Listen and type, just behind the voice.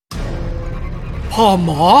พ่อห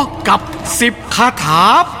มอกับ10คาถา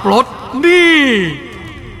ปลดหนี้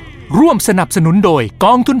ร่วมสนับสนุนโดยก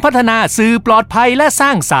องทุนพัฒนาสื่อปลอดภัยและสร้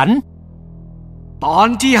างสรรค์ตอน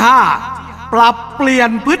ที่5ปรับเปลี่ยน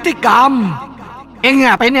พฤติกรรมเอ็งอ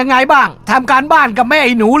ะเป็นยังไงบ้างทำการบ้านกับแม่ไ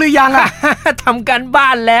อ้หนูหรือยังอะ ทำการบ้า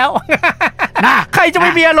นแล้ว นะใครจะไ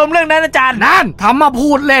ม่มีอารมณ์เรื่องนั้นอาจารย์นั่นทำมาพู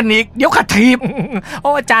ดเล่นอีกเดี๋ยวขัดทีบ โ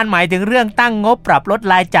อ้อาจารย์หมายถึงเรื่องตั้งงบปรับลด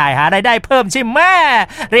รายจ่ายหารายได้เพิ่มใช่ไหม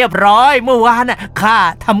เรียบร้อยเมื่อวานน่ะข้า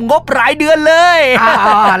ทำงบรายเดือนเลย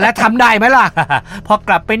แล้วทำได้ไหมล่ะ พอก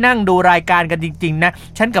ลับไปนั่งดูรายการกันจริงๆนะ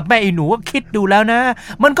ฉันกับแม่ไอ้หนูก็คิดดูแล้วนะ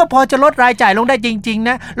มันก็พอจะลดรายจ่ายลงได้จริงๆ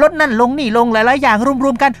นะลดนั่นลงนี่ลงหลายๆอย่างร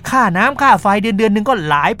วมๆกันค่าน้ำค่าไฟเดือนนึงก็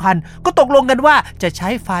หลายพันก็ตกลงกันว่าจะใช้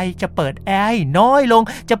ไฟจะเปิดแอร์ให้น้อยลง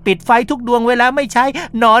จะปิดไฟทุกดวงเวลาไม่ใช้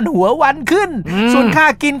นอนหัววันขึ้นส่วนค่า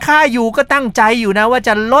กินค่าอยู่ก็ตั้งใจอยู่นะว่าจ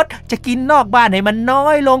ะลดจะกินนอกบ้านให้มันน้อ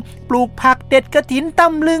ยลงปลูกผักเด็ดกระถินต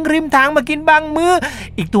ำลึงริมทางมากินบางมื้อ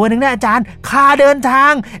อีกตัวนึงนะอาจารย์ค่าเดินทา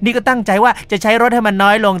งนี่ก็ตั้งใจว่าจะใช้รถให้มันน้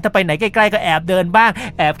อยลงถ้าไปไหนใกล้ๆก็แอบเดินบ้าง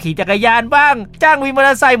แอบขี่จักรยานบ้างจ้างวินมอเต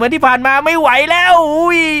อร์ไซค์เหมือนที่ผ่านมาไม่ไหวแล้ว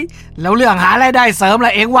แล้วเรื่องหารายได้เสริมล่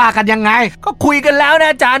ะเอ็งว่ากันยังไงก็คุยกันแล้วนะ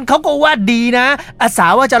อาจารย์เขาก็ว่าดีนะอาสา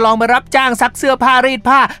ว่าจะลองไปรับจ้างซักเสื้อผ้ารีด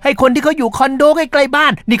ผ้าให้คนที่เขาอยู่คอนโดใกล้ๆบ้า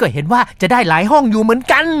นนี่ก็เห็นว่าจะได้หลายห้องอยู่เหมือน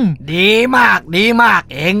กันดีมากเ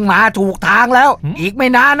อ็งมาถูกทางแล้วอีกไม่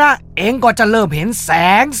นานนะเอ็งก็จะเริ่มเห็นแส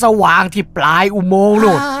งสว่างที่ปลายอุโมงค์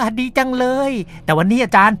นู่นดีจังเลยแต่วันนี้อ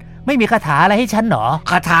าจารย์ไม่มีคาถาอะไรให้ฉันหรอ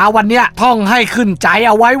คาถาวันเนี้ยท่องให้ขึ้นใจเ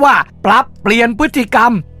อาไว้ว่าปรับเปลี่ยนพฤติกรร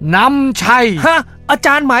มนำชัยฮะอาจ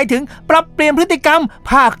ารย์หมายถึงปรับเปลี่ยนพฤติกรรม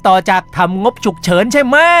ภาคต่อจากทำงบฉุกเฉินใช่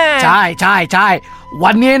ไหมใช่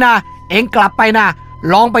วันนี้นะเอ็งกลับไปนะ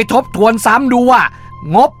ลองไปทบทวนซ้ำดูว่า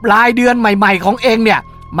งบรายเดือนใหม่ๆของเอ็งเนี่ย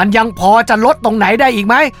มันยังพอจะลดตรงไหนได้อีก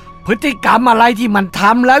ไหมพฤติกรรมอะไรที่มันท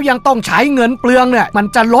ำแล้วยังต้องใช้เงินเปลืองเนี่ยมัน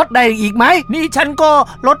จะลดได้อีกไหมนี่ฉันก็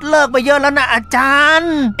ลดเลิกไปเยอะแล้วนะอาจาร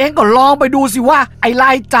ย์เอ็งก็ลองไปดูสิว่าไอ้ร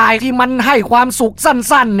ายจ่ายที่มันให้ความสุข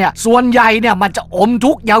สั้นๆเนี่ยส่วนใหญ่เนี่ยมันจะอม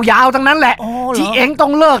ทุกข์ยาวๆทั้งนั้นแหละที่เอ็งต้อ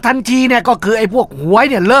งเลิกทันทีเนี่ยก็คือไอ้พวกหวย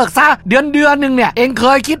เนี่ยเลิกซะเดือนนึงเนี่ยเอ็งเค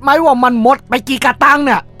ยคิดไหมว่ามันหมดไปกี่กะตังเ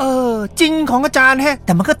นี่ยจริงของอาจารย์แฮะแ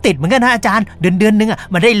ต่มันก็ติดเหมือนกันนะอาจารย์เดือนนึงอ่ะ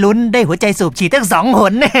มันได้ลุ้นได้หัวใจสูบฉีดทั้ง2 ห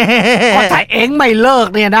นก็ถ้าเอ็งไม่เลิก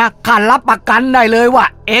เนี่ยนะข้ารับประกันได้เลยว่า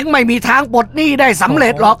เอ็งไม่มีทางปลดหนี้ได้สำเร็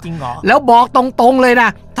จหรอกแล้วบอกตรงๆเลยนะ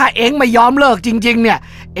ถ้าเอ็งไม่ยอมเลิกจริงๆเนี่ย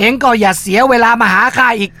เอ็งก็อย่าเสียเวลามาหาข้า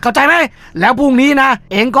อีกเข้าใจไหมแล้วพรุ่งนี้นะ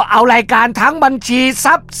เอ็งก็เอารายการทั้งบัญชีท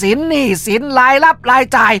รัพย์สินหนี้สินรายรับราย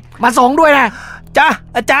จ่ายมาส่งด้วยนะจ้ะ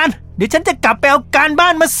อาจารย์เดี๋ยวฉันจะกลับไปเอาการบ้า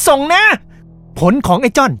นมาส่งนะผลของไอ้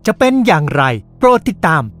จ้อนจะเป็นอย่างไรโปรดติดต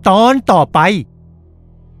ามตอนต่อไป